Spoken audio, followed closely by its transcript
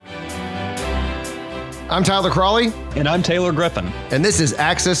I'm Tyler Crawley. And I'm Taylor Griffin. And this is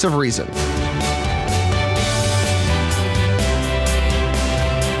Axis of Reason.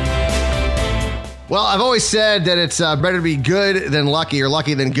 Well, I've always said that it's better to be good than lucky or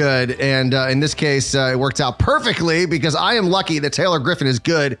lucky than good. And in this case, it worked out perfectly because I am lucky that Taylor Griffin is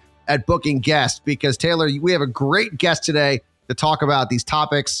good at booking guests. Because, Taylor, we have a great guest today to talk about these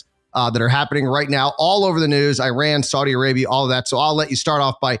topics that are happening right now all over the news. Iran, Saudi Arabia, all of that. So I'll let you start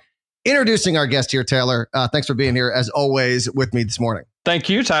off by introducing our guest here, Taylor. Thanks for being here, as always, with me this morning. Thank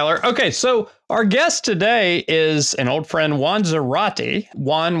you, Tyler. Okay, so our guest today is an old friend, Juan Zarate.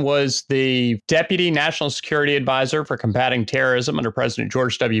 Juan was the Deputy National Security Advisor for combating terrorism under President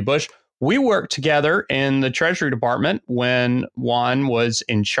George W. Bush. We worked together in the Treasury Department when Juan was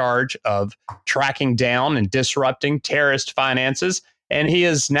in charge of tracking down and disrupting terrorist finances. And he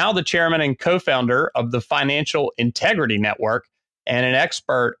is now the chairman and co-founder of the Financial Integrity Network and an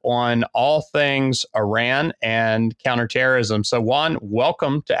expert on all things Iran and counterterrorism. So, Juan,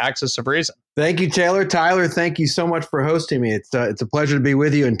 welcome to Axis of Reason. Thank you, Taylor. Tyler, thank you so much for hosting me. It's a pleasure to be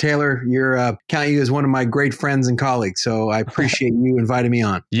with you. And Taylor, count you as one of my great friends and colleagues. So I appreciate you inviting me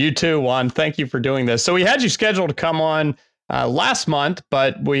on. You too, Juan. Thank you for doing this. So we had you scheduled to come on last month,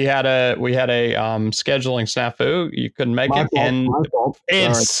 but we had a scheduling snafu. You couldn't make it. And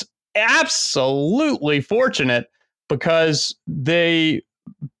it's absolutely fortunate, because the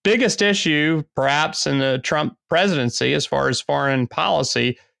biggest issue, perhaps, in the Trump presidency as far as foreign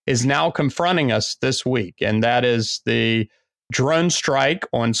policy is now confronting us this week. And that is the drone strike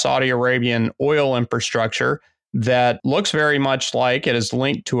on Saudi Arabian oil infrastructure that looks very much like it is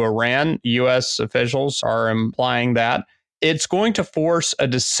linked to Iran. U.S. officials are implying that it's going to force a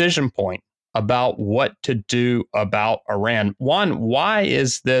decision point about what to do about Iran. One, why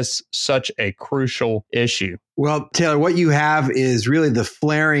is this such a crucial issue? Well, Taylor, what you have is really the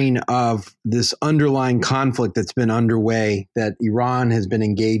flaring of this underlying conflict that's been underway, that Iran has been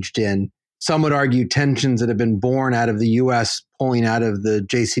engaged in. Some would argue tensions that have been born out of the U.S. pulling out of the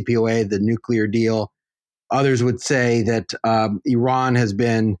JCPOA, the nuclear deal. Others would say that Iran has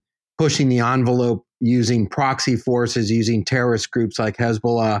been pushing the envelope using proxy forces, using terrorist groups like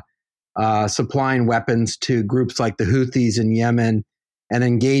Hezbollah, supplying weapons to groups like the Houthis in Yemen, and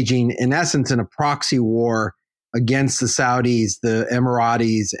engaging, in essence, in a proxy war against the Saudis, the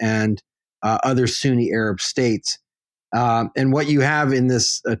Emiratis, and other Sunni Arab states. And what you have in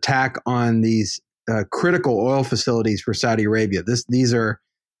this attack on these critical oil facilities for Saudi Arabia, these are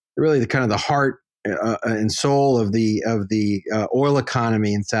really the kind of the heart and soul of the oil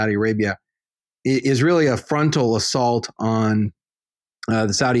economy in Saudi Arabia, is really a frontal assault on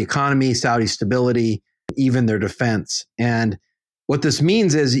the Saudi economy, Saudi stability, even their defense. And what this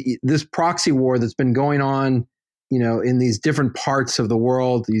means is this proxy war that's been going on, in these different parts of the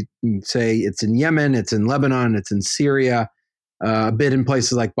world. You can say it's in Yemen, it's in Lebanon, it's in Syria, a bit in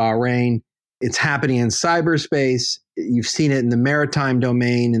places like Bahrain. It's happening in cyberspace. You've seen it in the maritime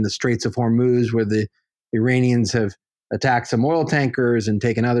domain, in the Straits of Hormuz, where the Iranians have attacked some oil tankers and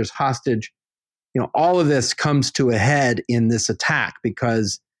taken others hostage. All of this comes to a head in this attack,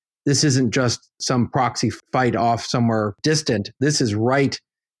 because this isn't just some proxy fight off somewhere distant. This is right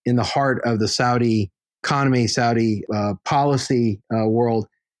in the heart of the Saudi economy, Saudi policy world.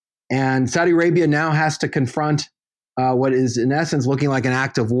 And Saudi Arabia now has to confront what is, in essence, looking like an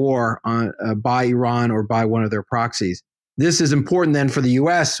act of war by Iran or by one of their proxies. This is important then for the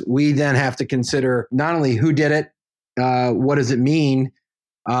U.S. We then have to consider not only who did it, what does it mean,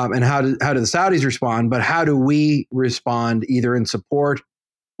 and how do the Saudis respond, but how do we respond, either in support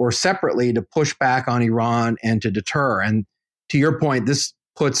or separately, to push back on Iran and to deter. And to your point, this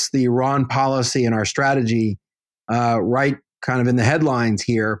puts the Iran policy and our strategy right kind of in the headlines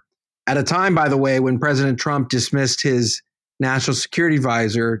here, at a time, by the way, when President Trump dismissed his national security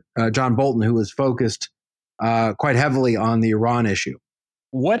advisor, John Bolton, who was focused quite heavily on the Iran issue.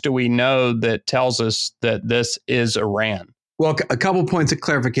 What do we know that tells us that this is Iran? Well, a couple points of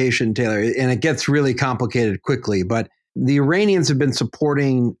clarification, Taylor, and it gets really complicated quickly, but the Iranians have been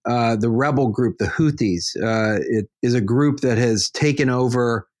supporting the rebel group, the Houthis. It is a group that has taken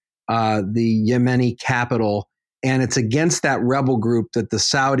over the Yemeni capital, and it's against that rebel group that the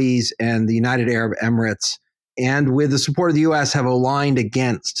Saudis and the United Arab Emirates, and with the support of the U.S., have aligned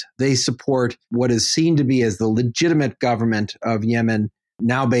against. They support what is seen to be as the legitimate government of Yemen,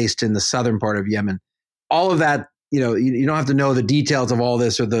 now based in the southern part of Yemen. All of that, you don't have to know the details of all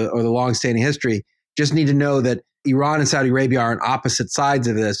this or the long-standing history. Just need to know that Iran and Saudi Arabia are on opposite sides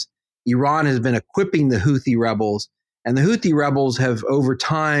of this. Iran has been equipping the Houthi rebels, and the Houthi rebels have over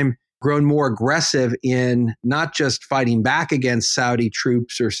time grown more aggressive in not just fighting back against Saudi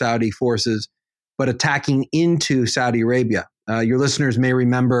troops or Saudi forces, but attacking into Saudi Arabia. Your listeners may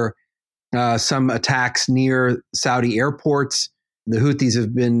remember some attacks near Saudi airports. The Houthis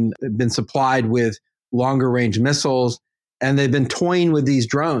have been supplied with longer range missiles, and they've been toying with these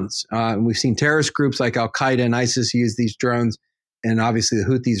drones. And we've seen terrorist groups like Al Qaeda and ISIS use these drones, and obviously the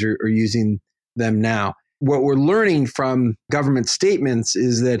Houthis are using them now. What we're learning from government statements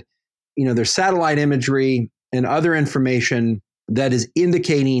is that, there's satellite imagery and other information that is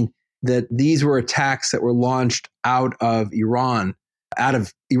indicating that these were attacks that were launched out of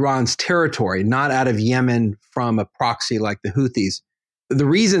Iran's territory, not out of Yemen from a proxy like the Houthis. The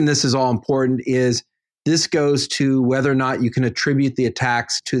reason this is all important is this goes to whether or not you can attribute the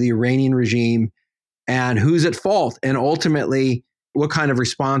attacks to the Iranian regime and who's at fault, and ultimately what kind of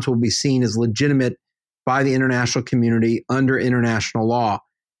response will be seen as legitimate by the international community under international law.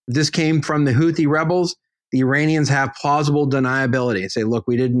 If this came from the Houthi rebels, the Iranians have plausible deniability and say, look,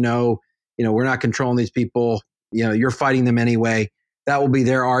 we didn't know, we're not controlling these people, you're fighting them anyway. That will be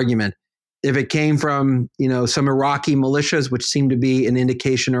their argument. If it came from, some Iraqi militias, which seemed to be an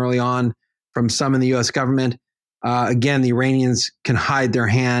indication early on from some in the U.S. government, again, the Iranians can hide their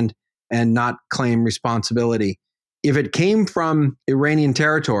hand and not claim responsibility. If it came from Iranian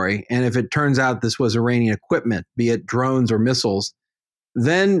territory, and if it turns out this was Iranian equipment, be it drones or missiles,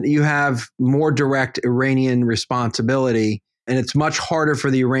 then you have more direct Iranian responsibility. And it's much harder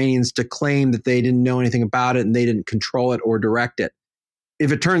for the Iranians to claim that they didn't know anything about it and they didn't control it or direct it.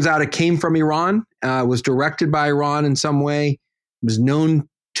 If it turns out it came from Iran, was directed by Iran in some way, was known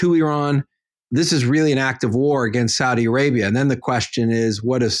to Iran, this is really an act of war against Saudi Arabia. And then the question is,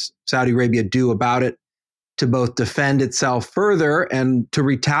 what does Saudi Arabia do about it to both defend itself further and to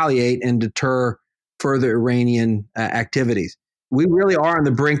retaliate and deter further Iranian activities? We really are on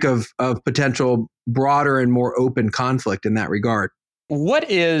the brink of potential broader and more open conflict in that regard. What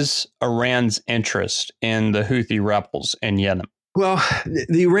is Iran's interest in the Houthi rebels in Yemen? Well,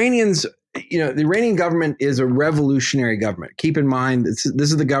 the Iranians, the Iranian government is a revolutionary government. Keep in mind, this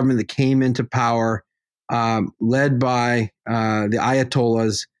is the government that came into power, led by the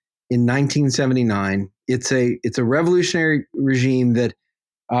Ayatollahs in 1979. It's a revolutionary regime that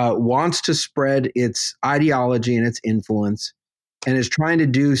wants to spread its ideology and its influence, and is trying to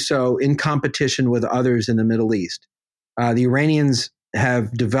do so in competition with others in the Middle East. The Iranians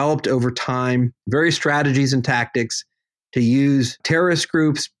have developed over time various strategies and tactics to use terrorist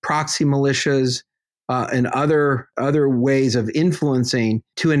groups, proxy militias, and other ways of influencing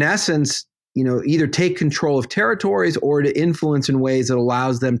to, in essence, either take control of territories or to influence in ways that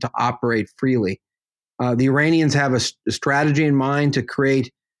allows them to operate freely. The Iranians have a strategy in mind to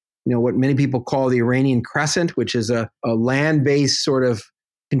create what many people call the Iranian Crescent, which is a land-based sort of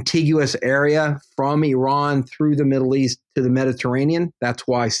contiguous area from Iran through the Middle East to the Mediterranean. That's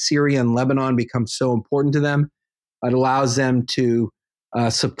why Syria and Lebanon become so important to them. It allows them to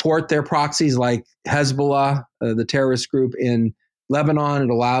support their proxies like Hezbollah, the terrorist group in Lebanon. It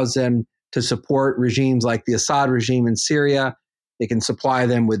allows them to support regimes like the Assad regime in Syria. They can supply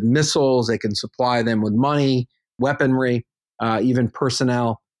them with missiles. They can supply them with money, weaponry, even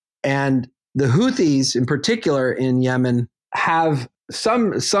personnel. And the Houthis, in particular in Yemen, have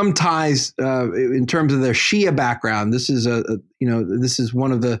some ties in terms of their Shia background. This is this is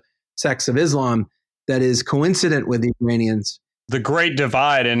one of the sects of Islam that is coincident with the Iranians. The great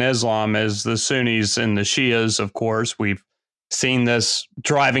divide in Islam is the Sunnis and the Shias, of course. We've seen this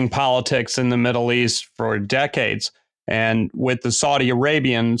driving politics in the Middle East for decades. And with the Saudi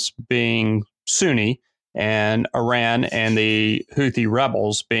Arabians being Sunni and Iran and the Houthi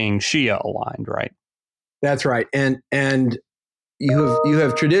rebels being Shia aligned, right? That's right. And you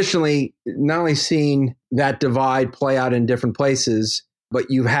have traditionally not only seen that divide play out in different places, but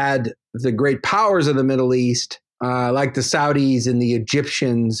you've had the great powers of the Middle East, like the Saudis and the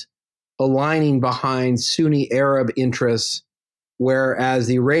Egyptians, aligning behind Sunni Arab interests, whereas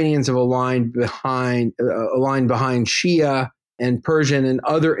the Iranians have aligned behind Shia and Persian and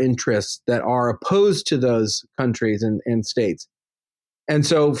other interests that are opposed to those countries and states. And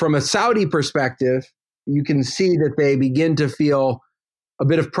so from a Saudi perspective, you can see that they begin to feel a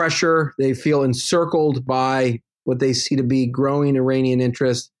bit of pressure. They feel encircled by what they see to be growing Iranian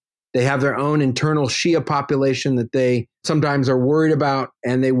interests. They have their own internal Shia population that they sometimes are worried about,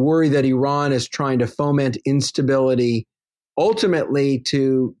 and they worry that Iran is trying to foment instability, ultimately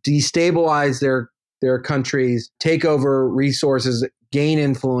to destabilize their countries, take over resources, gain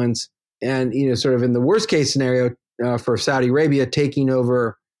influence, and sort of in the worst case scenario for Saudi Arabia, taking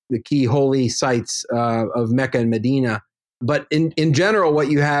over the key holy sites of Mecca and Medina. But in general, what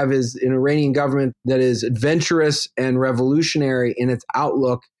you have is an Iranian government that is adventurous and revolutionary in its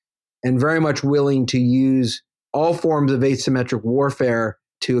outlook and very much willing to use all forms of asymmetric warfare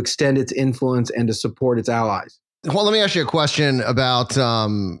to extend its influence and to support its allies. Well, let me ask you a question about,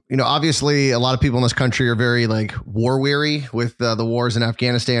 obviously a lot of people in this country are very war weary with the wars in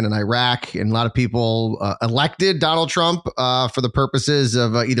Afghanistan and Iraq. And a lot of people elected Donald Trump for the purposes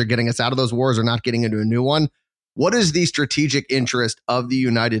of either getting us out of those wars or not getting into a new one. What is the strategic interest of the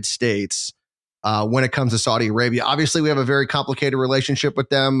United States when it comes to Saudi Arabia? Obviously, we have a very complicated relationship with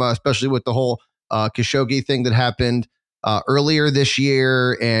them, especially with the whole Khashoggi thing that happened earlier this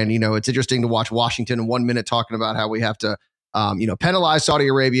year. And, it's interesting to watch Washington in 1 minute talking about how we have to, penalize Saudi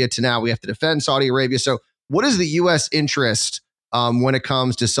Arabia to now we have to defend Saudi Arabia. So what is the U.S. interest when it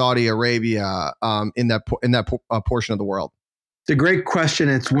comes to Saudi Arabia in that portion of the world? It's a great question.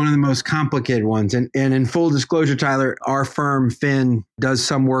 It's one of the most complicated ones. And in full disclosure, Tyler, our firm, Finn, does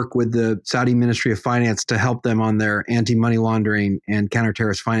some work with the Saudi Ministry of Finance to help them on their anti-money laundering and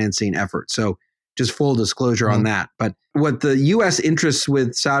counter-terrorist financing efforts. So just full disclosure on that. But what the U.S. interests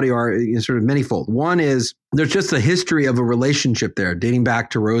with Saudi are sort of manyfold. One is there's just a history of a relationship there dating back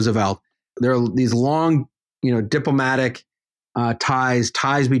to Roosevelt. There are these long, diplomatic ties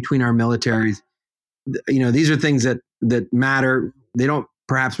between our militaries. These are things that matter. They don't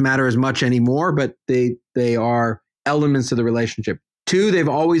perhaps matter as much anymore, but they are elements of the relationship. Two, they've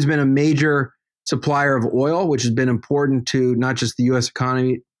always been a major supplier of oil, which has been important to not just the U.S.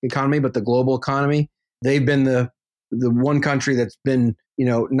 economy, but the global economy. They've been the one country that's been,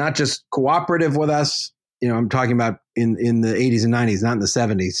 not just cooperative with us. I'm talking about in the 80s and 90s, not in the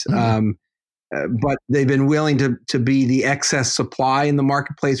 70s. Mm-hmm. But they've been willing to be the excess supply in the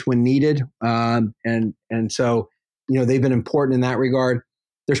marketplace when needed. And so, they've been important in that regard.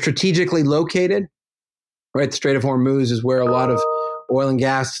 They're strategically located, right? The Strait of Hormuz is where a lot of oil and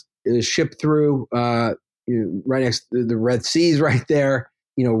gas is shipped through, right next to the Red Sea is right there.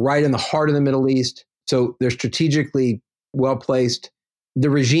 Right in the heart of the Middle East. So they're strategically well placed. The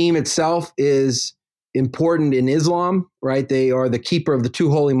regime itself is important in Islam, right? They are the keeper of the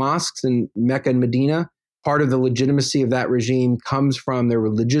two holy mosques in Mecca and Medina. Part of the legitimacy of that regime comes from their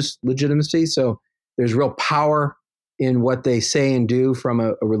religious legitimacy. So there's real power in what they say and do from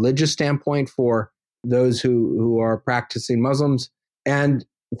a religious standpoint for those who are practicing Muslims. And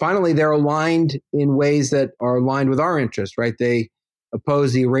finally, they're aligned in ways that are aligned with our interests, right? They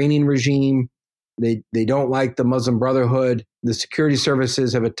oppose the Iranian regime. They don't like the Muslim Brotherhood. The security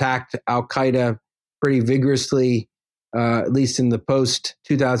services have attacked al-Qaeda pretty vigorously, at least in the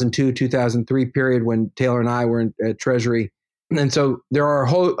post-2002, 2003 period when Taylor and I were at Treasury. And so there are a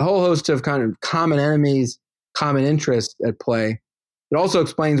whole host of kind of common enemies, common interests at play. It also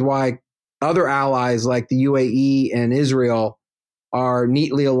explains why other allies like the UAE and Israel are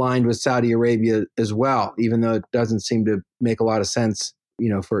neatly aligned with Saudi Arabia as well, even though it doesn't seem to make a lot of sense,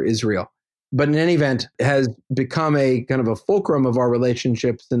 for Israel. But in any event, it has become a kind of a fulcrum of our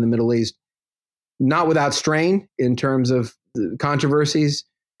relationships in the Middle East, not without strain in terms of the controversies.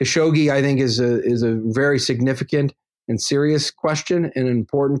 Khashoggi, I think, is a very significant and serious question, and an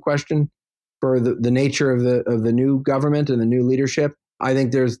important question for the nature of the new government and the new leadership. I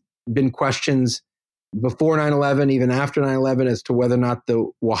think there's been questions before 9/11, even after 9/11, as to whether or not the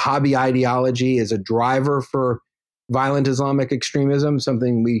Wahhabi ideology is a driver for violent Islamic extremism,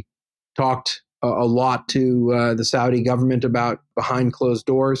 something we talked a lot to the Saudi government about behind closed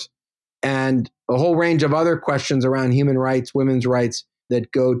doors, and a whole range of other questions around human rights, women's rights,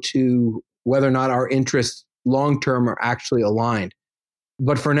 that go to whether or not our interests long-term are actually aligned.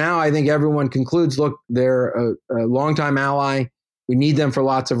 But for now, I think everyone concludes, look, they're a longtime ally. We need them for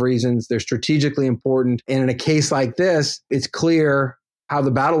lots of reasons. They're strategically important. And in a case like this, it's clear how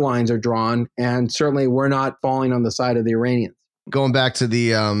the battle lines are drawn. And certainly we're not falling on the side of the Iranians. Going back to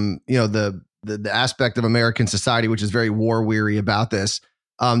the aspect of American society, which is very war weary about this.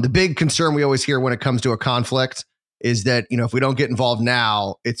 The big concern we always hear when it comes to a conflict is that, if we don't get involved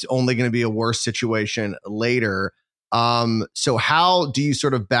now, it's only going to be a worse situation later. So how do you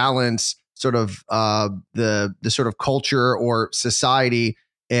sort of balance sort of the sort of culture or society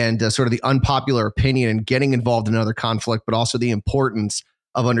and sort of the unpopular opinion and getting involved in another conflict, but also the importance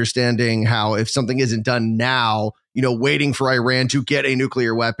of understanding how if something isn't done now, waiting for Iran to get a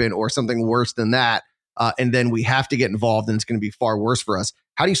nuclear weapon or something worse than that, and then we have to get involved and it's going to be far worse for us.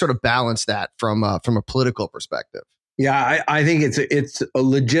 How do you sort of balance that from a political perspective? Yeah, I think it's a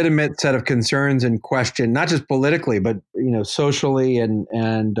legitimate set of concerns and question, not just politically, but socially and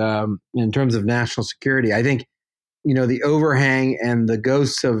in terms of national security. I think the overhang and the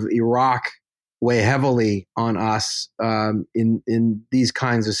ghosts of Iraq weigh heavily on us in these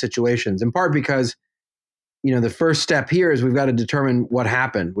kinds of situations. In part because the first step here is we've got to determine what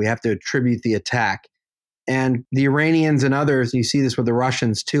happened. We have to attribute the attack. And the Iranians and others, you see this with the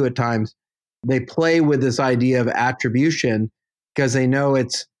Russians too at times, they play with this idea of attribution because they know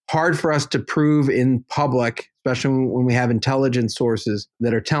it's hard for us to prove in public, especially when we have intelligence sources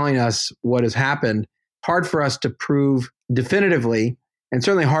that are telling us what has happened. Hard for us to prove definitively, and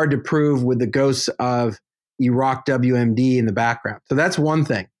certainly hard to prove with the ghosts of Iraq WMD in the background. So that's one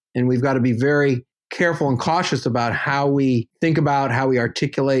thing. And we've got to be very careful and cautious about how we think about, how we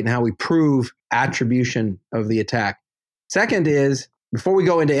articulate, and how we prove attribution of the attack. Second is, before we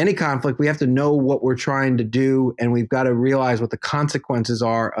go into any conflict, we have to know what we're trying to do, and we've got to realize what the consequences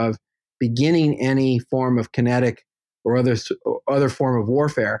are of beginning any form of kinetic or other form of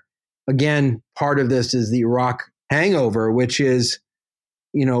warfare. Again, part of this is the Iraq hangover, which is,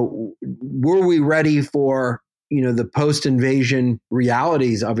 were we ready for, the post-invasion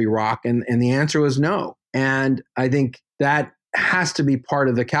realities of Iraq? And the answer was no. And I think that has to be part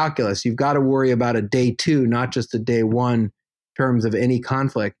of the calculus. You've got to worry about a day two, not just a day one in terms of any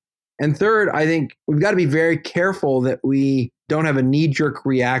conflict. And third, I think we've got to be very careful that we don't have a knee-jerk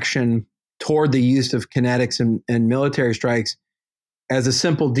reaction toward the use of kinetics and military strikes as a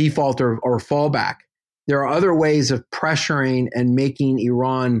simple default or fallback. There are other ways of pressuring and making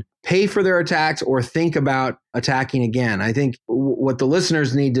Iran pay for their attacks or think about attacking again. I think what the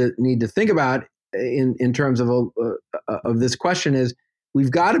listeners need to think about in terms of this question is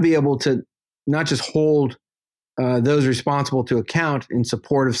we've got to be able to not just hold those responsible to account in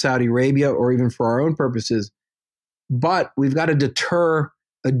support of Saudi Arabia or even for our own purposes, but we've got to deter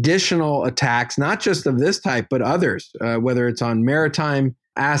additional attacks, not just of this type, but others, whether it's on maritime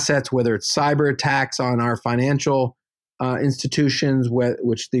assets, whether it's cyber attacks on our financial institutions,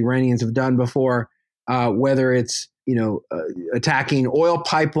 which the Iranians have done before, whether it's attacking oil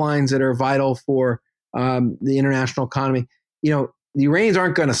pipelines that are vital for the international economy. The Iranians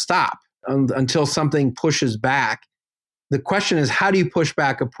aren't going to stop until something pushes back. The question is, how do you push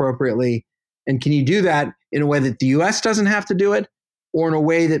back appropriately? And can you do that in a way that the U.S. doesn't have to do it, or in a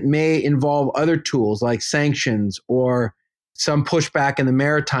way that may involve other tools like sanctions or some pushback in the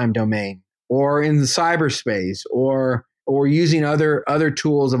maritime domain or in the cyberspace or using other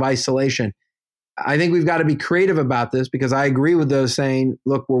tools of isolation? I think we've got to be creative about this because I agree with those saying,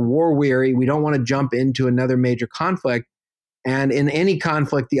 look, we're war weary. We don't want to jump into another major conflict. And in any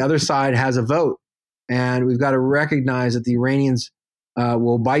conflict, the other side has a vote. And we've got to recognize that the Iranians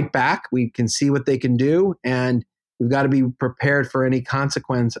will bite back. We can see what they can do. And we've got to be prepared for any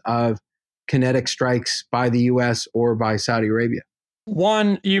consequence of kinetic strikes by the U.S. or by Saudi Arabia.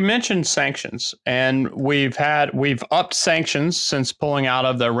 One, you mentioned sanctions, and we've upped sanctions since pulling out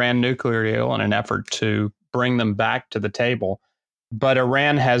of the Iran nuclear deal in an effort to bring them back to the table. But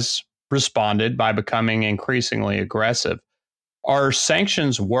Iran has responded by becoming increasingly aggressive. Are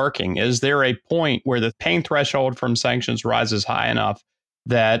sanctions working? Is there a point where the pain threshold from sanctions rises high enough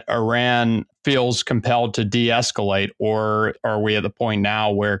that Iran feels compelled to de-escalate, or are we at the point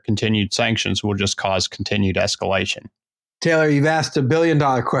now where continued sanctions will just cause continued escalation? Taylor, you've asked $1 billion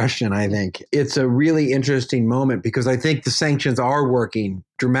question, I think. It's a really interesting moment because I think the sanctions are working,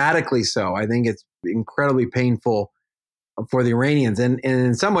 dramatically so. I think it's incredibly painful for the Iranians. And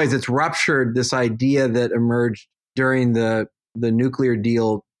in some ways, it's ruptured this idea that emerged during the nuclear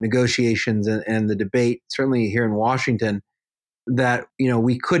deal negotiations and the debate, certainly here in Washington, that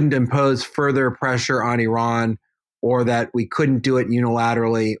we couldn't impose further pressure on Iran, or that we couldn't do it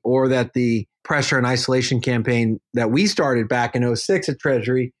unilaterally, or that the pressure and isolation campaign that we started back in 2006 at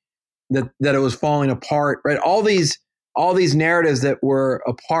Treasury, that it was falling apart, right? All these narratives that were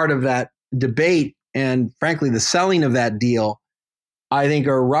a part of that debate and frankly the selling of that deal, I think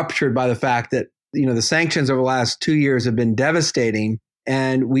are ruptured by the fact that the sanctions over the last 2 years have been devastating,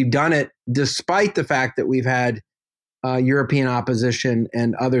 and we've done it despite the fact that we've had European opposition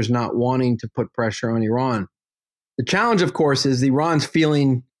and others not wanting to put pressure on Iran. The challenge, of course, is Iran's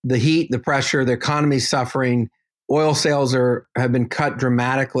feeling the heat, the pressure, the economy's suffering. Oil sales have been cut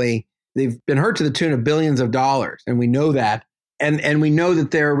dramatically. They've been hurt to the tune of billions of dollars, and we know that. And we know that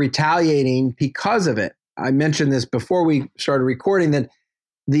they're retaliating because of it. I mentioned this before we started recording, that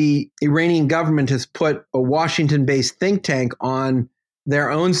the Iranian government has put a Washington-based think tank on their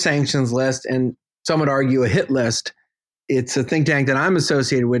own sanctions list, and some would argue a hit list. It's a think tank that I'm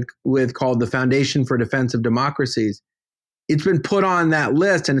associated with called the Foundation for Defense of Democracies. It's been put on that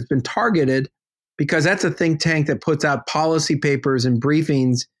list, and it's been targeted because that's a think tank that puts out policy papers and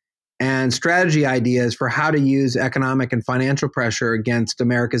briefings and strategy ideas for how to use economic and financial pressure against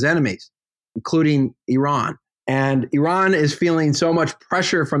America's enemies, including Iran. And Iran is feeling so much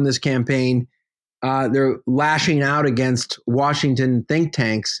pressure from this campaign They're lashing out against Washington think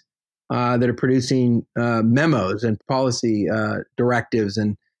tanks that are producing memos and policy directives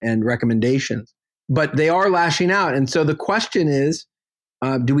and recommendations. But they are lashing out. And so the question is,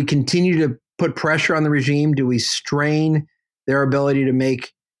 do we continue to put pressure on the regime? Do we strain their ability to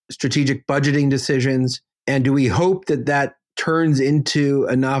make strategic budgeting decisions? And do we hope that that turns into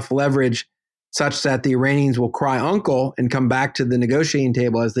enough leverage such that the Iranians will cry uncle and come back to the negotiating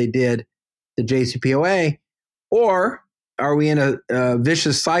table as they did the JCPOA? Or are we in a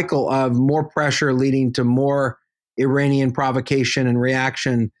vicious cycle of more pressure leading to more Iranian provocation and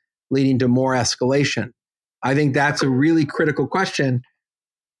reaction, leading to more escalation? I think that's a really critical question.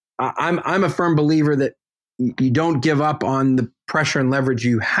 I'm a firm believer that you don't give up on the pressure and leverage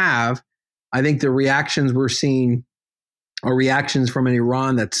you have. I think the reactions we're seeing are reactions from an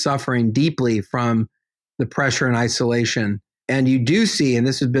Iran that's suffering deeply from the pressure and isolation. And you do see, and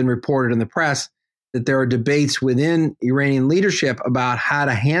this has been reported in the press, that there are debates within Iranian leadership about how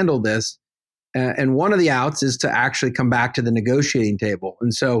to handle this. And one of the outs is to actually come back to the negotiating table.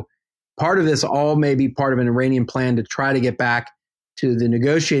 And so part of this all may be part of an Iranian plan to try to get back to the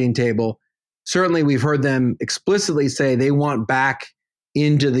negotiating table. Certainly, we've heard them explicitly say they want back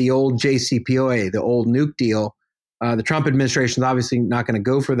into the old JCPOA, the old nuke deal. The Trump administration is obviously not going to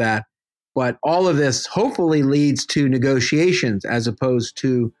go for that. But all of this hopefully leads to negotiations as opposed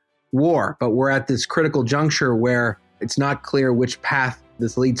to war. But we're at this critical juncture where it's not clear which path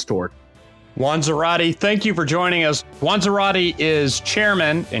this leads toward. Juan Zarate, thank you for joining us. Juan Zarate is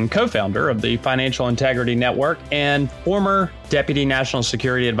chairman and co-founder of the Financial Integrity Network and former deputy national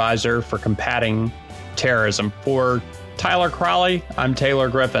security advisor for combating terrorism. For Tyler Crowley, I'm Taylor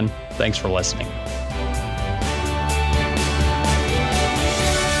Griffin. Thanks for listening.